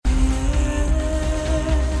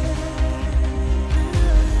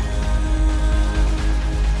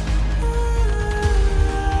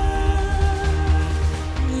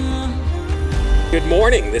Good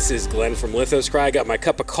morning. This is Glenn from Lithoscry. I got my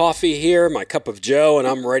cup of coffee here, my cup of Joe, and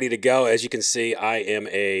I'm ready to go. As you can see, I am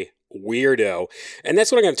a weirdo. And that's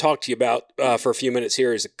what I'm going to talk to you about for a few minutes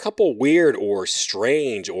here is a couple weird or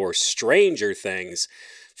strange or stranger things.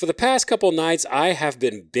 For the past couple nights, I have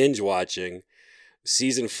been binge watching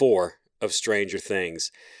season 4 of Stranger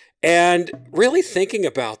Things. And really thinking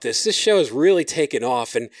about this show has really taken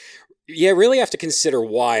off, and you really have to consider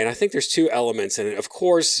why. And I think there's two elements in it. Of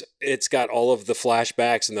course, it's got all of the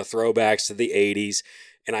flashbacks and the throwbacks to the 80s.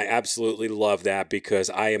 And I absolutely love that because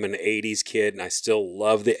I am an 80s kid and I still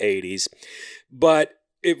love the 80s. But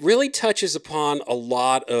it really touches upon a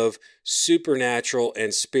lot of supernatural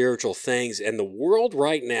and spiritual things. And the world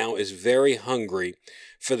right now is very hungry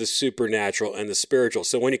for the supernatural and the spiritual.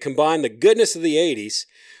 So when you combine the goodness of the 80s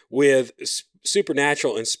with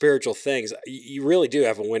supernatural and spiritual things, you really do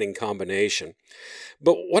have a winning combination.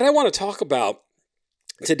 But what I want to talk about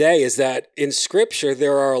today is that in Scripture,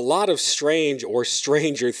 there are a lot of strange or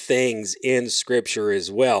stranger things in Scripture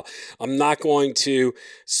as well. I'm not going to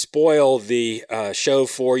spoil the show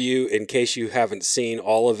for you in case you haven't seen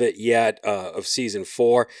all of it yet of season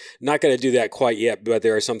 4. Not going to do that quite yet, but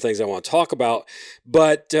there are some things I want to talk about.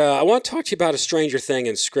 But I want to talk to you about a stranger thing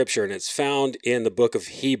in Scripture, and it's found in the book of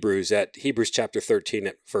Hebrews at Hebrews chapter 13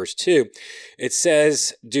 at verse 2. It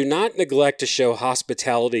says, "Do not neglect to show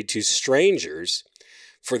hospitality to strangers,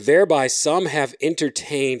 for thereby some have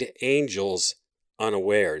entertained angels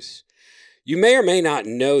unawares." You may or may not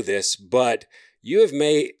know this, but you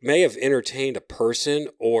may have entertained a person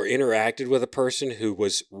or interacted with a person who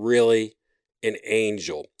was really an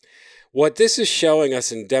angel. What this is showing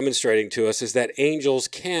us and demonstrating to us is that angels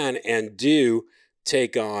can and do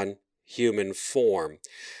take on human form.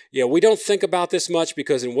 Yeah, we don't think about this much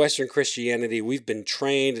because in Western Christianity, we've been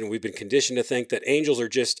trained and we've been conditioned to think that angels are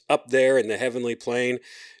just up there in the heavenly plane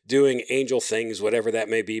doing angel things, whatever that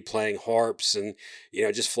may be, playing harps and,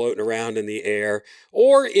 just floating around in the air.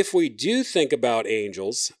 Or if we do think about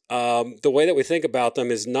angels, the way that we think about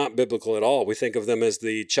them is not biblical at all. We think of them as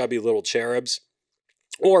the chubby little cherubs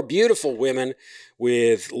or beautiful women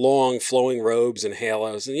with long flowing robes and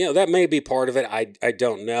halos. And, that may be part of it. I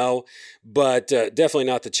don't know, but definitely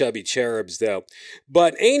not the chubby cherubs, though.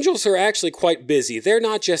 But angels are actually quite busy. They're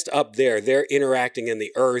not just up there. They're interacting in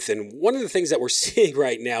the earth. And one of the things that we're seeing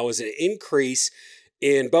right now is an increase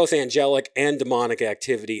in both angelic and demonic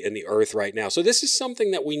activity in the earth right now. So this is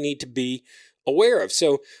something that we need to be aware of.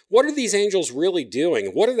 So what are these angels really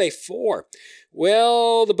doing? What are they for?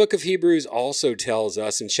 Well, the book of Hebrews also tells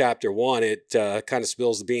us in chapter 1, it kind of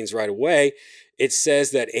spills the beans right away. It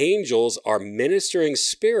says that angels are ministering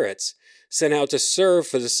spirits sent out to serve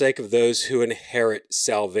for the sake of those who inherit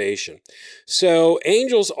salvation. So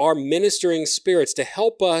angels are ministering spirits to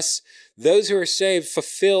help us, those who are saved,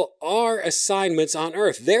 fulfill our assignments on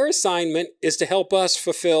earth. Their assignment is to help us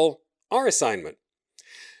fulfill our assignment.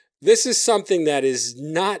 This is something that is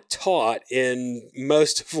not taught in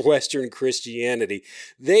most of Western Christianity.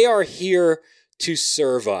 They are here to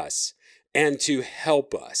serve us and to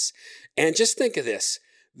help us. And just think of this.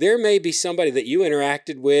 There may be somebody that you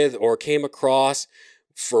interacted with or came across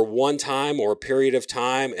for one time or a period of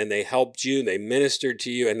time, and they helped you, they ministered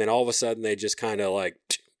to you, and then all of a sudden they just kind of like,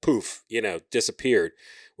 poof, disappeared.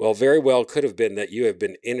 Well, very well could have been that you have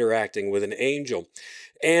been interacting with an angel.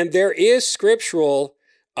 And there is scriptural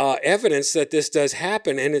evidence that this does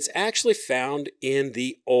happen, and it's actually found in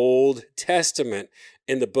the Old Testament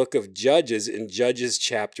in the book of Judges, in Judges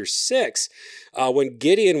chapter 6, when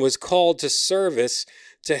Gideon was called to service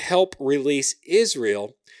to help release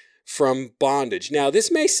Israel from bondage. Now,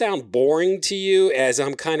 this may sound boring to you as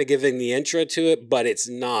I'm kind of giving the intro to it, but it's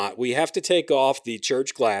not. We have to take off the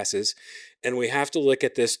church glasses and we have to look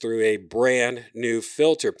at this through a brand new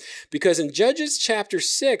filter. Because in Judges chapter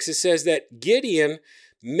 6, it says that Gideon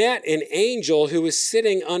met an angel who was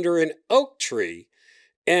sitting under an oak tree.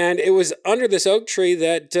 And it was under this oak tree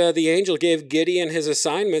that the angel gave Gideon his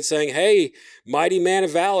assignment saying, "Hey, mighty man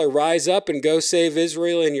of valor, rise up and go save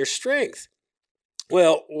Israel in your strength."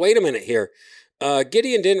 Well, wait a minute here.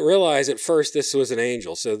 Gideon didn't realize at first this was an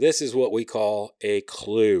angel. So this is what we call a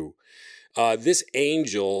clue. This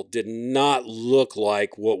angel did not look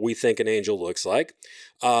like what we think an angel looks like.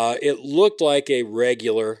 It looked like a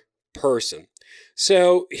regular person.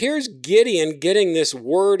 So here's Gideon getting this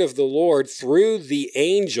word of the Lord through the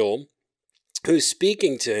angel who's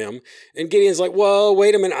speaking to him. And Gideon's like, "Whoa,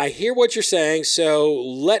 wait a minute. I hear what you're saying, so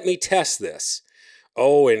let me test this."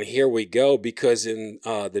 Oh, and here we go, because in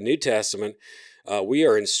the New Testament, We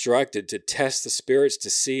are instructed to test the spirits to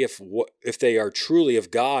see if they are truly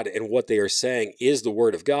of God and what they are saying is the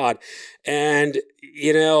word of God. And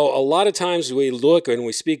a lot of times we look and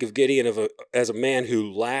we speak of Gideon as a man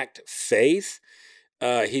who lacked faith.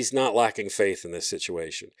 He's not lacking faith in this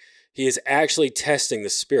situation. He is actually testing the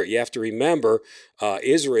spirit. You have to remember,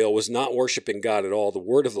 Israel was not worshiping God at all. The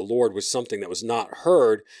word of the Lord was something that was not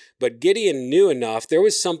heard, but Gideon knew enough. There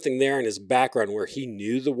was something there in his background where he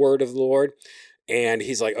knew the word of the Lord. And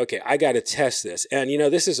he's like, okay, I got to test this. And,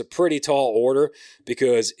 this is a pretty tall order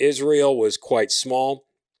because Israel was quite small.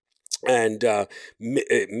 And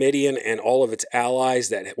Midian and all of its allies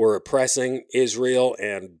that were oppressing Israel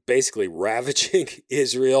and basically ravaging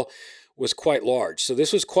Israel was quite large. So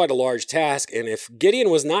this was quite a large task. And if Gideon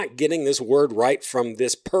was not getting this word right from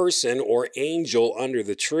this person or angel under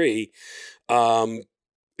the tree,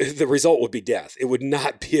 the result would be death. It would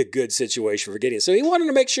not be a good situation for Gideon. So he wanted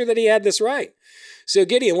to make sure that he had this right. So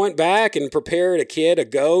Gideon went back and prepared a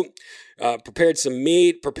goat, prepared some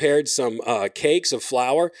meat, prepared some cakes of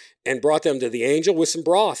flour, and brought them to the angel with some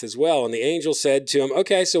broth as well. And the angel said to him,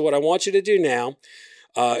 okay, so what I want you to do now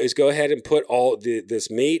is go ahead and put all this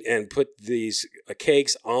meat and put these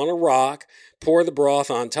cakes on a rock, pour the broth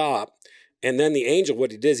on top. And then the angel,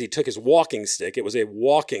 what he did is he took his walking stick. It was a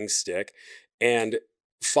walking stick, and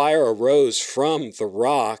fire arose from the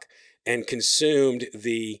rock and consumed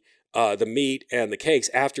the meat and the cakes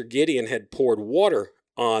after Gideon had poured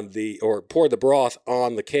poured the broth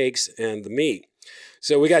on the cakes and the meat.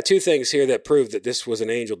 So we got two things here that prove that this was an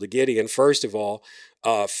angel to Gideon. First of all,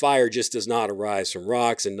 fire just does not arise from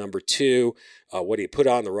rocks. And number two, what he put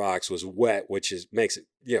on the rocks was wet, which makes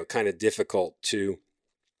it kind of difficult to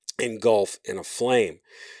engulf in a flame.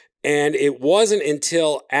 And it wasn't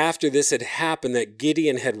until after this had happened that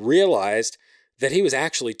Gideon had realized that he was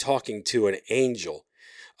actually talking to an angel.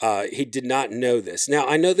 He did not know this. Now,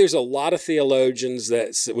 I know there's a lot of theologians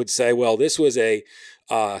that would say, well, this was a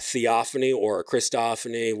theophany or a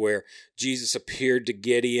Christophany where Jesus appeared to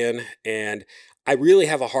Gideon. And I really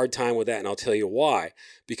have a hard time with that, and I'll tell you why.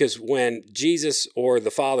 Because when Jesus or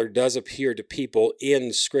the Father does appear to people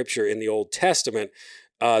in Scripture in the Old Testament,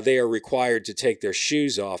 they are required to take their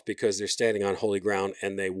shoes off because they're standing on holy ground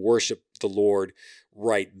and they worship the Lord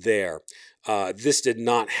right there. This did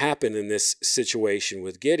not happen in this situation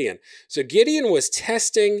with Gideon. So Gideon was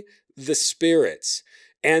testing the spirits.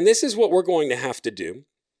 And this is what we're going to have to do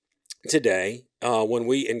today when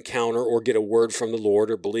we encounter or get a word from the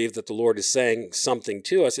Lord or believe that the Lord is saying something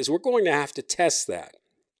to us, is we're going to have to test that.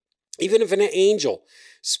 Even if an angel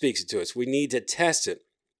speaks it to us, we need to test it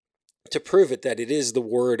to prove it that it is the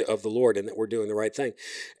word of the Lord and that we're doing the right thing.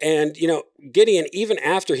 And, Gideon, even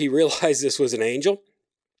after he realized this was an angel,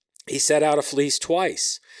 he set out a fleece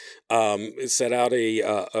twice. Set out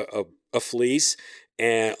a fleece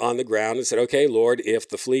and on the ground and said, okay, Lord, if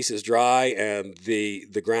the fleece is dry and the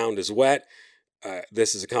ground is wet,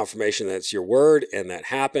 this is a confirmation that it's your word. And that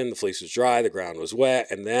happened. The fleece was dry, the ground was wet.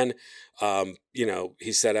 And then,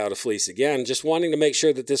 he set out a fleece again, just wanting to make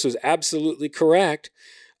sure that this was absolutely correct.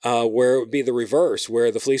 Where it would be the reverse,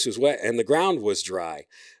 where the fleece was wet and the ground was dry.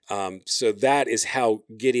 So that is how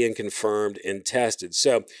Gideon confirmed and tested.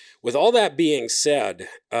 So with all that being said,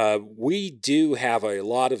 we do have a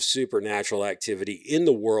lot of supernatural activity in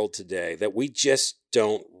the world today that we just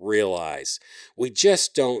don't realize. We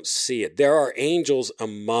just don't see it. There are angels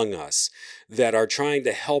among us that are trying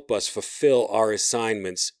to help us fulfill our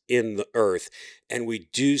assignments in the earth. And we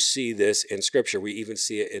do see this in Scripture. We even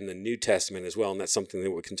see it in the New Testament as well. And that's something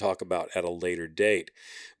that we can talk about at a later date.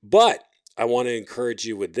 But I want to encourage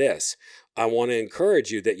you with this. I want to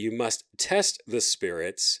encourage you that you must test the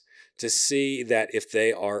spirits to see that if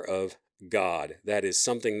they are of God. That is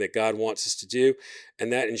something that God wants us to do,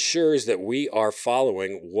 and that ensures that we are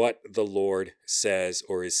following what the Lord says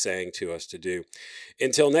or is saying to us to do.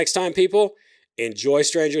 Until next time, people, enjoy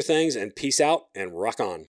Stranger Things and peace out and rock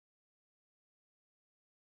on.